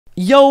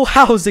Yo,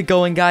 how's it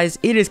going, guys?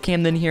 It is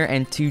Camden here,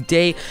 and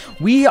today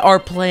we are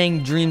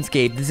playing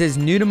Dreamscape. This is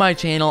new to my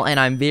channel and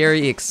I'm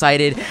very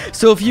excited.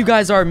 So if you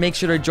guys are, make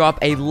sure to drop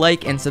a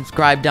like and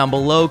subscribe down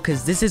below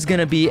because this is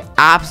gonna be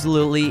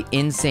absolutely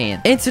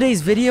insane. In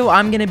today's video,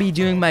 I'm gonna be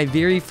doing my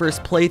very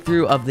first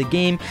playthrough of the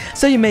game,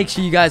 so you make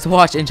sure you guys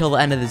watch until the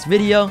end of this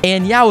video.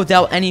 And yeah,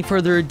 without any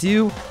further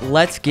ado,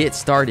 let's get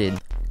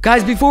started.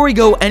 Guys, before we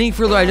go any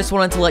further, I just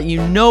wanted to let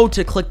you know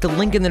to click the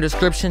link in the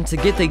description to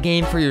get the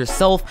game for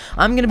yourself.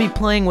 I'm going to be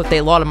playing with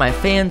a lot of my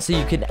fans, so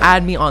you can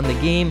add me on the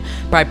game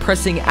by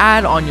pressing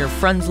add on your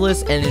friends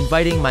list and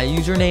inviting my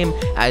username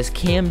as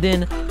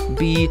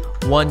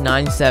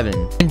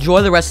CamdenB197.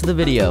 Enjoy the rest of the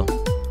video.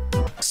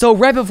 So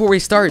right before we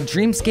start,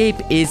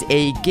 Dreamscape is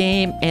a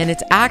game, and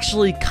it's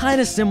actually kind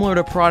of similar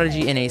to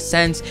Prodigy in a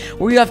sense,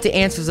 where you have to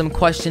answer some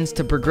questions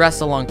to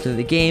progress along through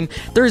the game.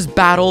 There's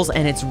battles,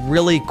 and it's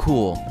really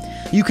cool.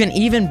 You can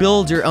even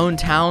build your own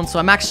town, so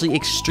I'm actually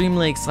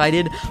extremely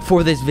excited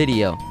for this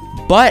video.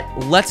 But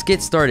let's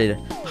get started.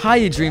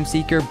 Hiya, Dream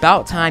Seeker.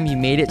 About time you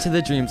made it to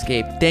the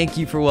Dreamscape. Thank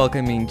you for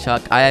welcoming,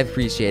 Chuck. I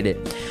appreciate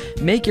it.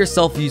 Make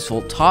yourself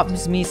useful.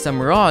 Toss me some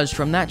mirage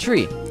from that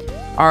tree.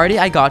 Alrighty,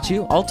 I got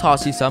you. I'll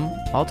toss you some.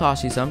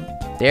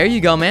 There you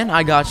go, man.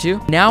 I got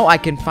you. Now I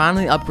can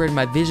finally upgrade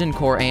my vision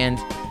core and...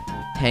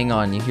 Hang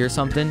on, you hear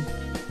something?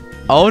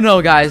 Oh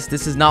no, guys.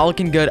 This is not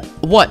looking good.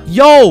 What?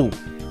 Yo!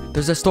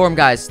 There's a storm,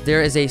 guys.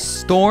 There is a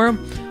storm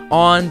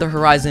on the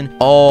horizon.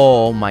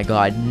 Oh my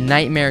god.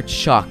 Nightmare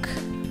Chuck.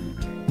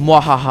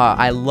 Mwahaha.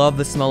 I love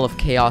the smell of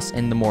chaos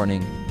in the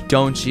morning.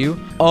 Don't you?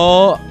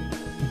 Oh,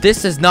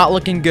 this is not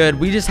looking good.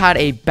 We just had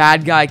a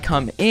bad guy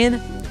come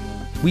in.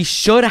 We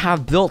should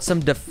have built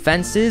some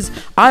defenses.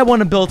 I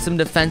want to build some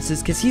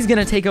defenses because he's going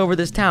to take over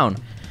this town.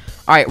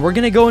 Alright, we're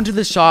going to go into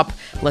the shop.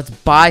 Let's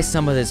buy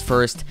some of this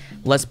first.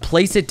 Let's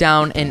place it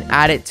down and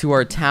add it to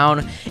our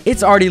town.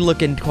 It's already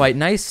looking quite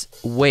nice.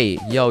 Wait,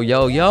 yo.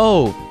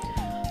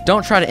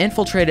 Don't try to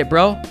infiltrate it,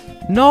 bro.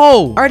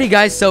 No! Alrighty,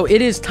 guys, so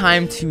it is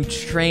time to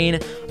train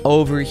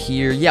over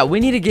here. Yeah, we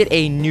need to get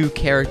a new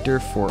character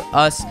for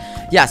us.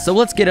 Yeah, so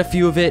let's get a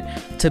few of it.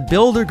 To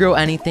build or grow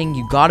anything,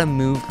 you gotta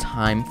move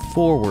time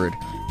forward.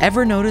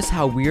 Ever notice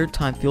how weird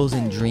time feels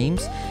in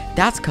dreams?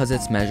 That's because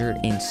it's measured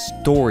in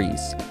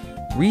stories.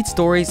 Read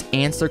stories,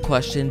 answer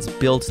questions,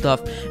 build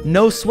stuff.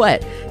 No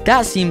sweat.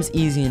 That seems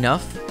easy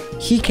enough.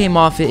 He came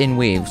off it in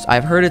waves.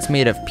 I've heard it's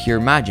made of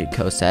pure magic,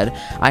 Ko said.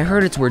 I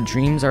heard it's where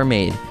dreams are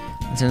made.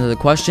 Let's answer the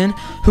question.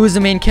 Who is the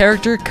main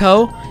character?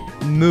 Ko.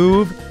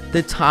 Move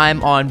the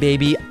time on,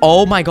 baby.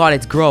 Oh my god,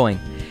 it's growing.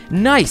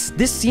 Nice.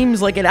 This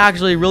seems like an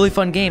actually really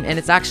fun game, and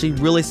it's actually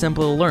really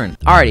simple to learn.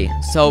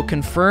 Alrighty, so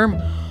confirm.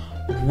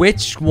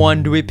 Which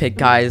one do we pick,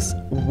 guys?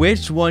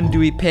 Which one do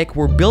we pick?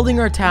 We're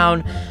building our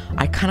town.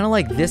 I kind of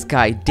like this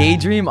guy,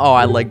 Daydream. Oh,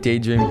 I like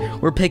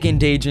Daydream. We're picking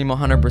Daydream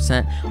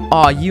 100%.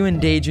 Oh, you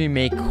and Daydream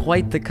make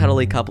quite the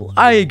cuddly couple.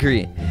 I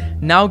agree.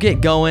 Now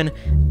get going.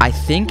 I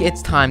think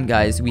it's time,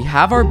 guys. We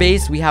have our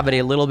base. We have it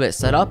a little bit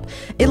set up.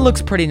 It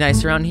looks pretty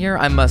nice around here,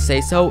 I must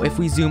say so. If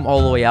we zoom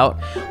all the way out,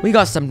 we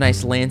got some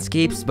nice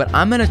landscapes, but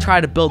I'm going to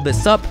try to build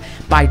this up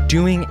by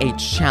doing a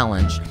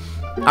challenge.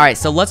 Alright,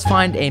 so let's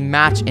find a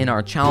match in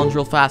our challenge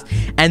real fast.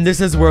 And this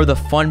is where the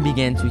fun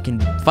begins. We can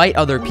fight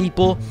other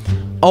people.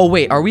 Oh,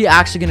 wait. Are we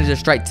actually going to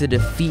just try to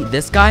defeat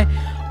this guy?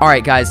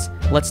 Alright, guys.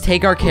 Let's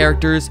take our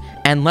characters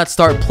and let's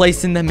start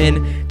placing them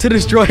in to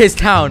destroy his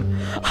town.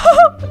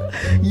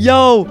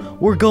 Yo,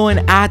 we're going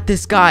at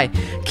this guy.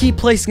 Keep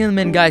placing them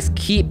in, guys.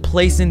 Keep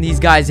placing these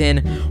guys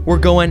in. We're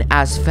going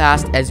as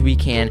fast as we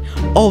can.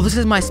 Oh, this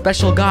is my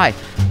special guy.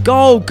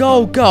 Go,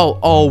 go, go.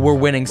 Oh, we're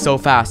winning so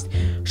fast.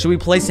 Should we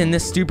place in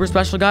this super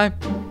special guy?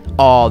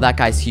 Oh, that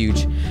guy's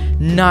huge.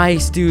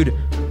 Nice, dude.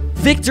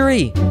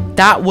 Victory.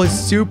 That was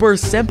super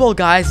simple,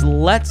 guys.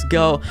 Let's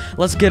go.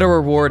 Let's get a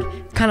reward.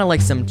 Kind of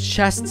like some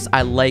chests.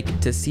 I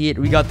like to see it.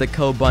 We got the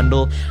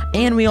co-bundle,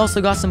 and we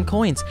also got some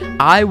coins.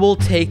 I will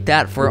take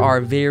that for our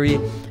very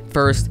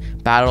first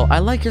battle. I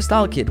like your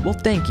style, kid. Well,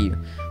 thank you.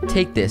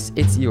 Take this.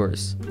 It's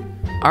yours.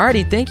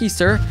 Alrighty, thank you,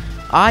 sir.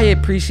 I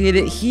appreciate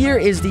it. Here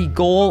is the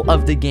goal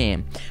of the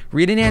game.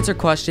 Read and answer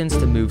questions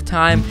to move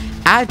time,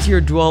 add to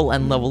your dwell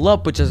and level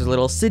up, which is a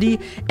little city,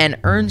 and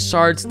earn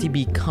shards to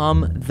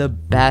become the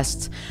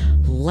best.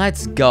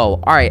 Let's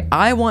go. Alright,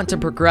 I want to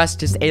progress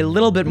just a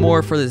little bit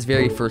more for this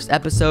very first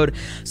episode,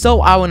 so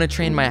I want to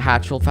train my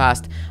hatch real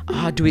fast.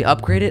 Do we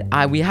upgrade it?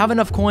 We have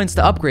enough coins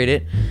to upgrade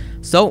it,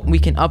 so we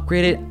can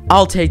upgrade it.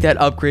 I'll take that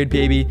upgrade,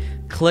 baby.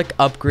 Click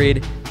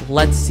upgrade.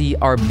 Let's see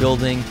our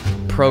building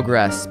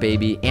progress,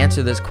 baby.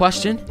 Answer this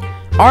question.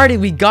 Alrighty,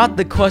 we got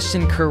the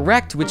question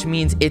correct, which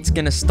means it's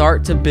gonna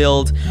start to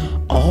build.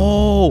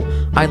 Oh,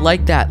 I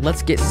like that.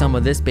 Let's get some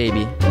of this,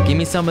 baby. Give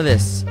me some of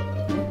this.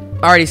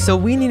 Alrighty, so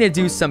we need to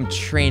do some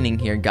training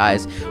here,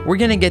 guys. We're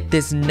gonna get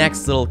this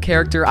next little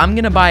character. I'm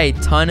gonna buy a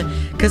ton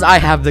because I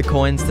have the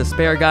coins to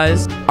spare,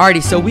 guys.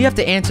 Alrighty, so we have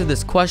to answer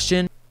this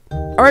question.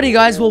 Alrighty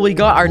guys, well we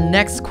got our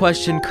next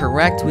question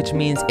correct, which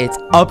means it's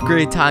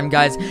upgrade time,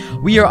 guys.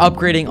 We are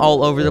upgrading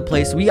all over the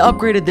place. We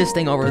upgraded this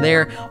thing over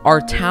there.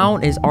 Our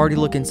town is already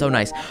looking so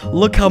nice.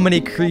 Look how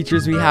many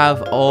creatures we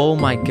have. Oh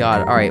my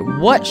god. Alright,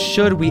 what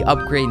should we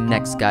upgrade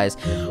next, guys?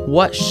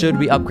 What should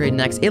we upgrade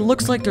next? It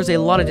looks like there's a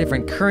lot of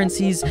different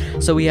currencies.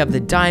 So we have the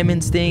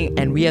diamonds thing,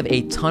 and we have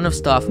a ton of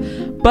stuff.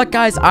 But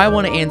guys, I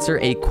want to answer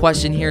a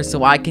question here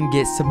so I can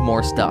get some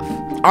more stuff.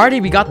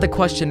 Alrighty, we got the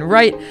question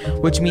right,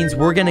 which means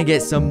we're gonna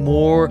get some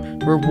more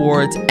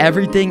rewards.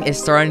 Everything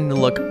is starting to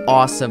look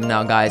awesome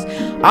now, guys.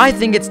 I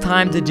think it's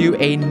time to do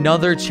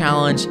another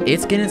challenge.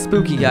 It's getting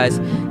spooky, guys,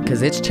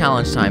 because it's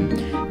challenge time.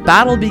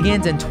 Battle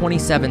begins in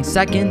 27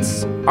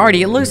 seconds.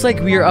 Alrighty, it looks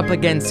like we are up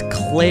against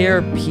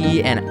Claire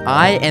P, and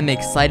I am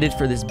excited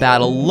for this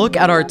battle. Look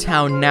at our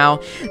town now.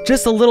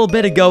 Just a little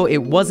bit ago, it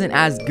wasn't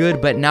as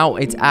good, but now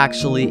it's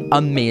actually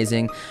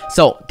amazing.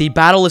 So, the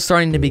battle is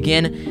starting to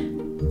begin.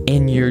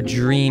 In your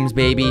dreams,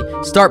 baby.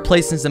 Start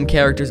placing some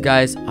characters,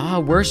 guys.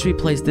 Where should we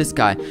place this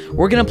guy?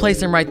 We're gonna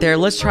place him right there.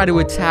 Let's try to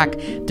attack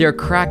their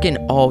Kraken.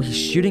 Oh, he's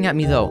shooting at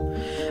me though.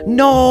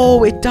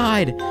 No, it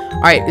died.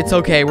 Alright, it's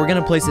okay. We're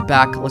gonna place it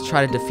back. Let's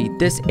try to defeat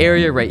this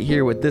area right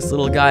here with this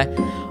little guy.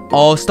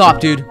 Oh, stop,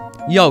 dude.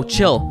 Yo,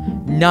 chill.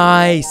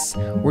 Nice.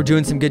 We're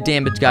doing some good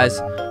damage, guys.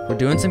 We're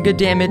doing some good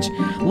damage.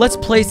 Let's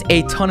place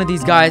a ton of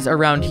these guys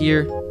around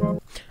here.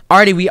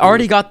 Alrighty, we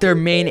already got their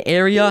main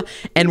area,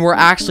 and we're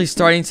actually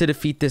starting to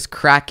defeat this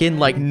Kraken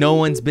like no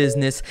one's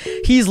business.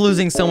 He's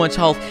losing so much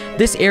health.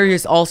 This area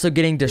is also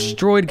getting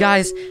destroyed,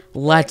 guys.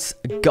 Let's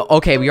go.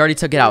 Okay, we already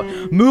took it out.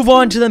 Move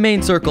on to the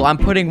main circle. I'm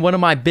putting one of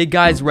my big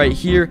guys right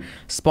here.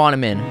 Spawn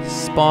him in.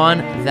 Spawn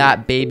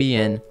that baby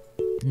in.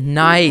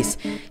 Nice.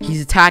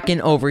 He's attacking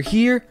over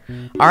here.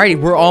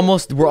 Alrighty,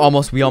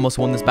 we almost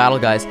won this battle,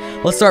 guys.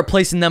 Let's start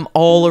placing them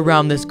all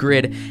around this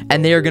grid,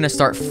 and they are gonna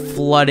start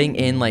flooding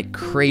in like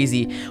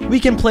crazy. We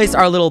can place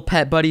our little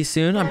pet buddy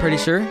soon, I'm pretty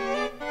sure.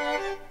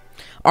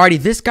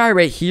 Alrighty, this guy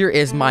right here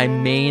is my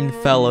main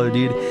fellow,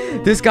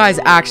 dude. This guy's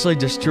actually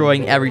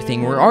destroying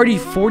everything. We're already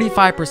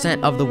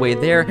 45% of the way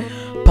there,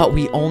 but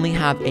we only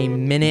have a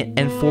minute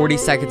and 40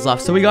 seconds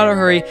left, so we gotta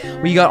hurry.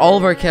 We got all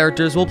of our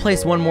characters. We'll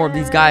place one more of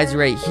these guys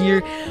right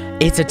here.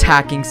 It's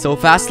attacking so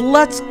fast.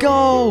 Let's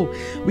go.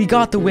 We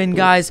got the win,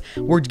 guys.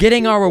 We're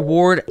getting our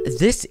reward.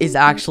 This is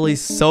actually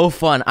so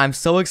fun. I'm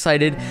so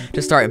excited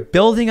to start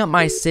building up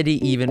my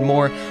city even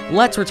more.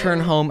 Let's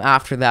return home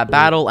after that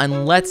battle,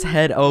 and let's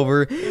head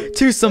over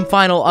to some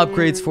final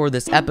upgrades for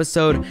this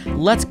episode.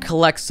 Let's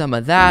collect some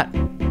of that.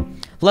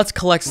 Let's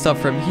collect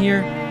stuff from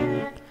here,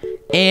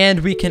 and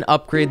we can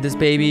upgrade this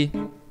baby.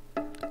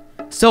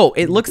 So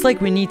it looks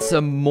like we need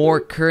some more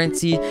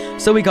currency,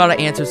 so we gotta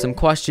answer some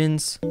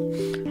questions.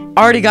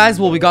 Alrighty guys,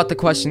 well we got the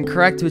question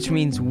correct, which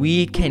means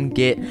we can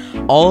get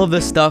all of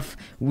the stuff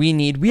we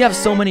need. We have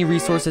so many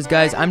resources,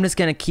 guys. I'm just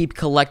gonna keep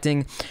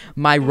collecting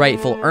my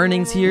rightful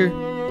earnings here.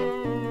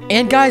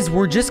 And guys,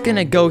 we're just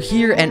gonna go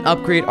here and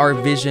upgrade our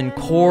vision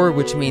core,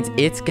 which means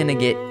it's gonna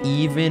get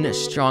even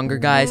stronger,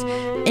 guys.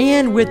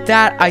 And with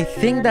that, I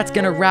think that's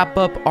gonna wrap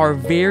up our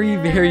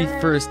very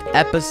first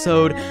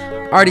episode.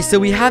 Alrighty, so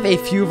we have a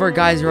few of our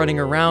guys running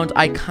around.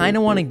 I kind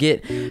of want to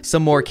get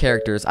some more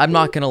characters. I'm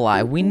not gonna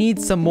lie. We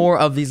need some more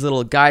of these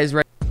little guys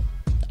right.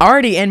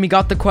 Alrighty, and we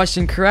got the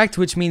question correct,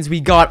 which means we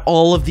got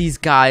all of these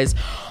guys.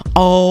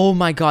 Oh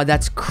my god,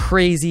 that's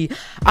crazy.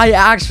 I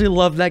actually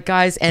love that,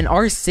 guys. And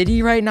our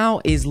city right now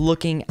is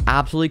looking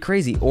absolutely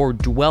crazy. Or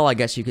well, I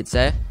guess you could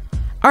say.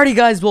 Alrighty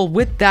guys, well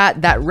with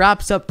that, that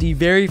wraps up the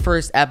very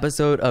first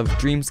episode of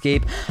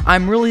Dreamscape.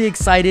 I'm really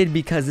excited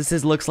because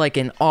this looks like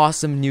an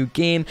awesome new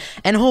game,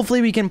 and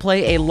hopefully we can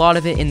play a lot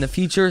of it in the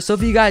future. So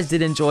if you guys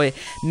did enjoy,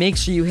 make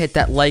sure you hit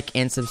that like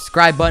and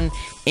subscribe button,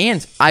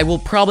 and I will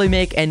probably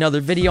make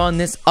another video on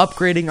this,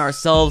 upgrading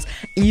ourselves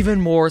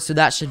even more, so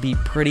that should be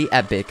pretty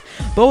epic.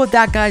 But with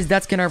that guys,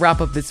 that's gonna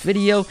wrap up this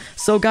video.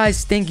 So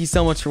guys, thank you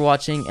so much for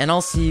watching, and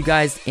I'll see you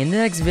guys in the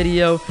next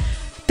video.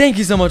 Thank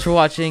you so much for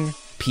watching.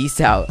 Peace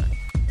out.